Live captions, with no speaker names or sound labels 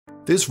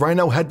This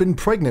rhino had been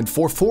pregnant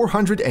for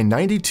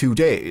 492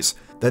 days.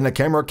 Then the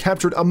camera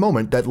captured a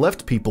moment that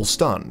left people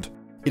stunned.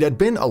 It had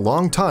been a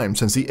long time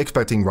since the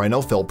expecting rhino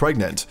fell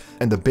pregnant,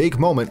 and the big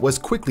moment was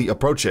quickly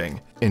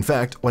approaching. In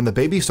fact, when the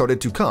baby started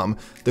to come,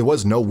 there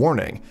was no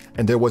warning,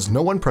 and there was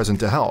no one present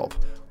to help.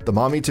 The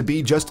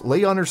mommy-to-be just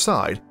lay on her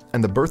side,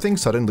 and the birthing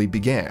suddenly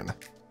began.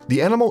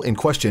 The animal in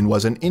question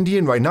was an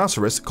Indian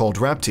rhinoceros called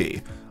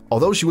Rapti.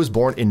 Although she was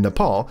born in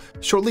Nepal,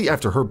 shortly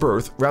after her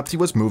birth, Rapti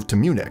was moved to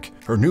Munich.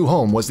 Her new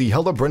home was the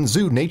Hellebrunn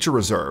Zoo Nature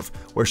Reserve,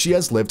 where she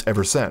has lived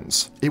ever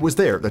since. It was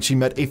there that she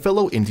met a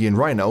fellow Indian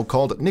rhino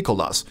called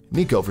Nicholas,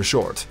 Nico for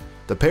short.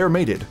 The pair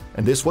mated,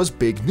 and this was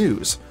big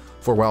news.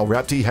 For while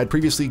Rapti had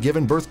previously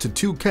given birth to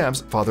 2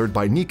 calves fathered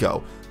by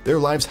Nico, their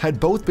lives had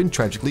both been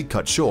tragically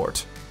cut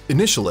short.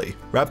 Initially,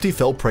 Rapti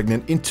fell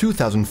pregnant in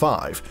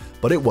 2005,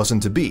 but it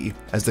wasn't to be,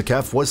 as the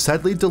calf was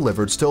sadly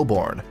delivered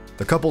stillborn.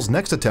 The couple's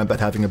next attempt at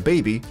having a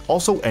baby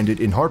also ended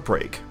in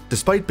heartbreak.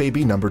 Despite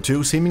baby number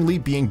 2 seemingly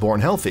being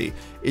born healthy,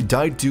 it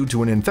died due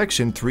to an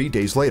infection 3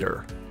 days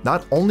later.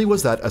 Not only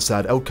was that a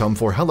sad outcome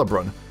for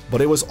Hellebrunn,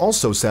 but it was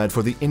also sad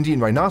for the Indian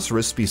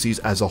rhinoceros species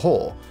as a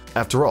whole.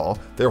 After all,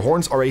 their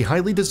horns are a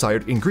highly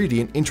desired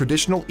ingredient in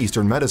traditional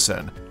Eastern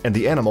medicine, and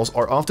the animals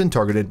are often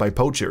targeted by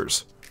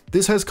poachers.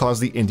 This has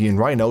caused the Indian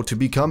rhino to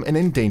become an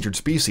endangered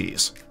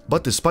species.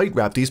 But despite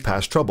Rapti's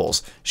past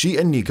troubles, she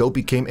and Nico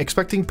became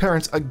expecting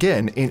parents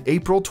again in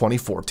April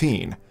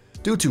 2014.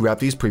 Due to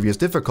Rapti's previous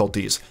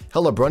difficulties,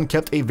 Hellebrunn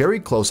kept a very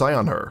close eye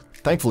on her.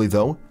 Thankfully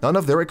though, none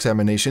of their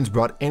examinations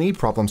brought any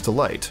problems to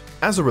light.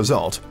 As a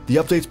result, the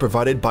updates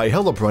provided by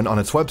Hellebrunn on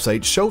its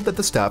website showed that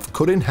the staff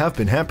couldn't have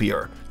been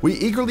happier. "We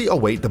eagerly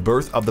await the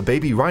birth of the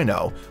baby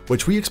rhino,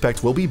 which we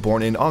expect will be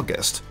born in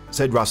August,"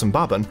 said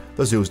Baban,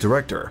 the zoo's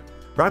director.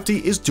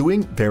 Rapti is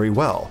doing very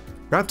well.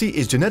 Rapti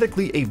is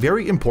genetically a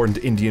very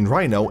important Indian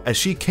rhino as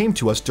she came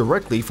to us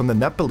directly from the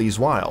Nepalese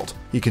wild,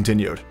 he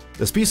continued.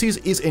 The species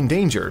is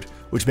endangered,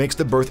 which makes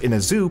the birth in a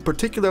zoo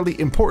particularly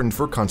important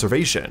for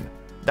conservation.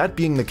 That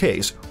being the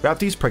case,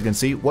 Rapti's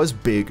pregnancy was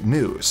big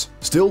news.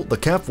 Still, the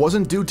calf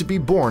wasn't due to be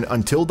born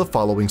until the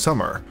following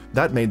summer.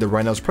 That made the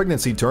rhino's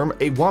pregnancy term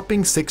a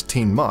whopping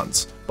 16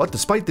 months. But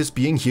despite this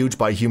being huge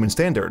by human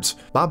standards,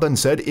 Baban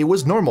said it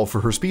was normal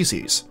for her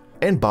species.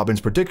 And Baban's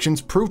predictions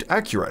proved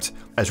accurate,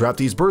 as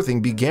Rapti's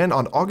birthing began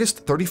on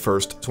August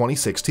 31st,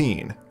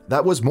 2016.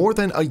 That was more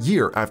than a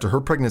year after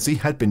her pregnancy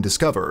had been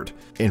discovered.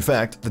 In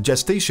fact, the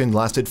gestation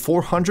lasted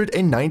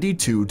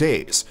 492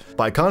 days.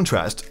 By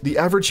contrast, the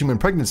average human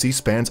pregnancy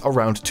spans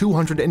around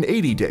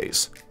 280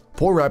 days.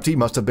 Poor Rapti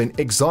must have been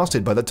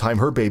exhausted by the time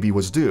her baby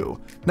was due.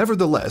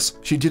 Nevertheless,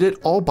 she did it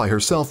all by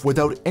herself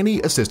without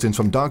any assistance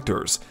from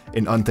doctors,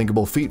 an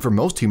unthinkable feat for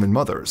most human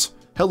mothers.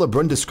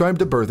 Hellebrunn described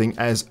the birthing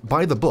as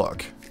by the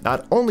book.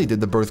 Not only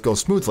did the birth go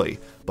smoothly,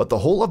 but the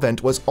whole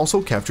event was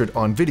also captured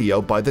on video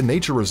by the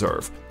nature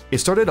reserve. It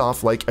started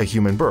off like a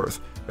human birth.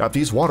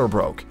 Rapti's water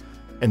broke,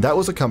 and that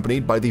was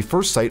accompanied by the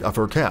first sight of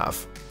her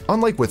calf.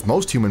 Unlike with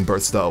most human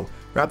births though,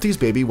 Rapti's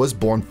baby was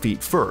born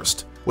feet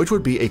first, which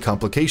would be a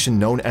complication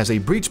known as a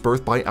breech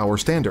birth by our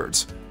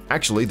standards.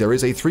 Actually, there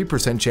is a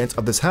 3% chance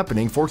of this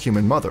happening for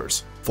human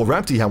mothers. For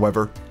Rapti,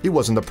 however, it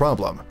wasn't a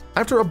problem.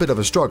 After a bit of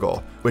a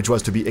struggle, which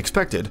was to be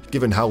expected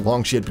given how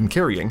long she had been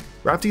carrying,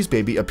 Rapti's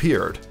baby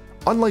appeared.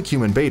 Unlike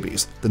human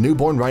babies, the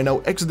newborn rhino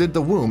exited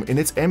the womb in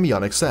its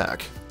amniotic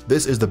sac.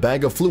 This is the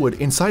bag of fluid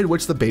inside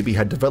which the baby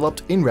had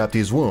developed in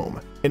Rapti's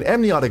womb. An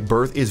amniotic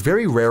birth is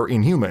very rare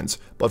in humans,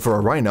 but for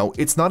a rhino,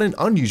 it's not an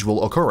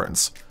unusual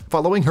occurrence.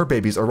 Following her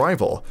baby's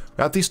arrival,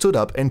 Rapti stood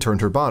up and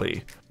turned her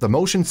body. The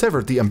motion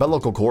severed the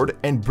umbilical cord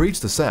and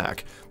breached the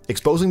sac,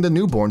 exposing the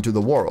newborn to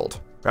the world.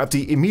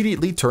 Rapti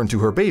immediately turned to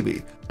her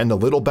baby, and the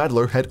little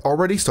battler had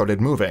already started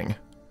moving.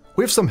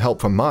 With some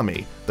help from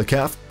mommy, the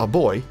calf, a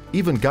boy,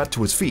 even got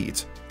to his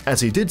feet.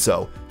 As he did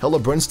so,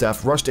 Hellebrunn's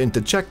staff rushed in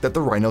to check that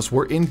the rhinos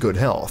were in good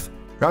health.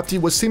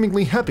 Rapti was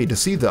seemingly happy to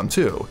see them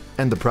too,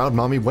 and the proud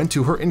mommy went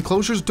to her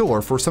enclosure's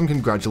door for some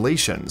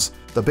congratulations.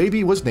 The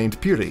baby was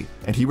named Puri,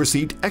 and he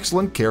received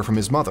excellent care from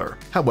his mother.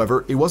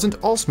 However, it wasn't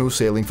all smooth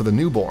sailing for the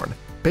newborn.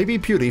 Baby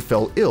Puri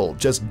fell ill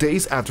just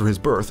days after his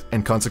birth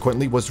and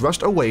consequently was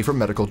rushed away for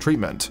medical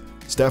treatment.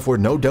 Staff were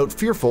no doubt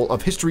fearful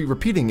of history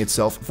repeating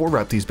itself for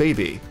Rapti's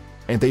baby,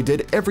 and they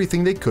did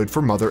everything they could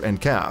for mother and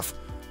calf.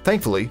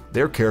 Thankfully,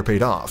 their care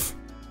paid off.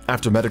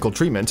 After medical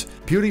treatment,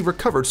 Puri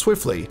recovered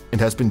swiftly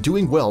and has been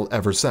doing well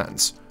ever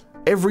since.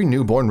 Every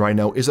newborn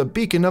rhino is a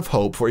beacon of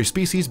hope for a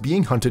species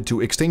being hunted to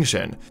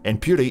extinction,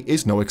 and Puri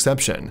is no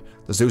exception.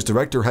 The zoo's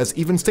director has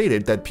even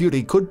stated that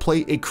Puri could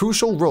play a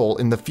crucial role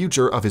in the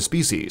future of his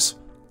species.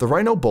 The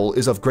rhino bull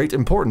is of great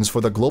importance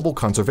for the global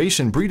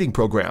conservation breeding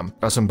program,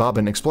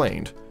 Baban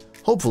explained.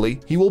 Hopefully,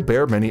 he will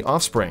bear many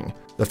offspring.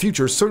 The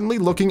future's certainly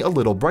looking a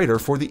little brighter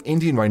for the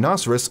Indian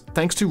rhinoceros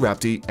thanks to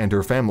Rapti and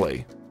her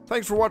family.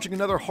 Thanks for watching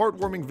another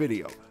heartwarming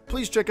video.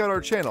 Please check out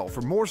our channel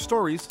for more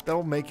stories that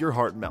will make your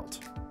heart melt.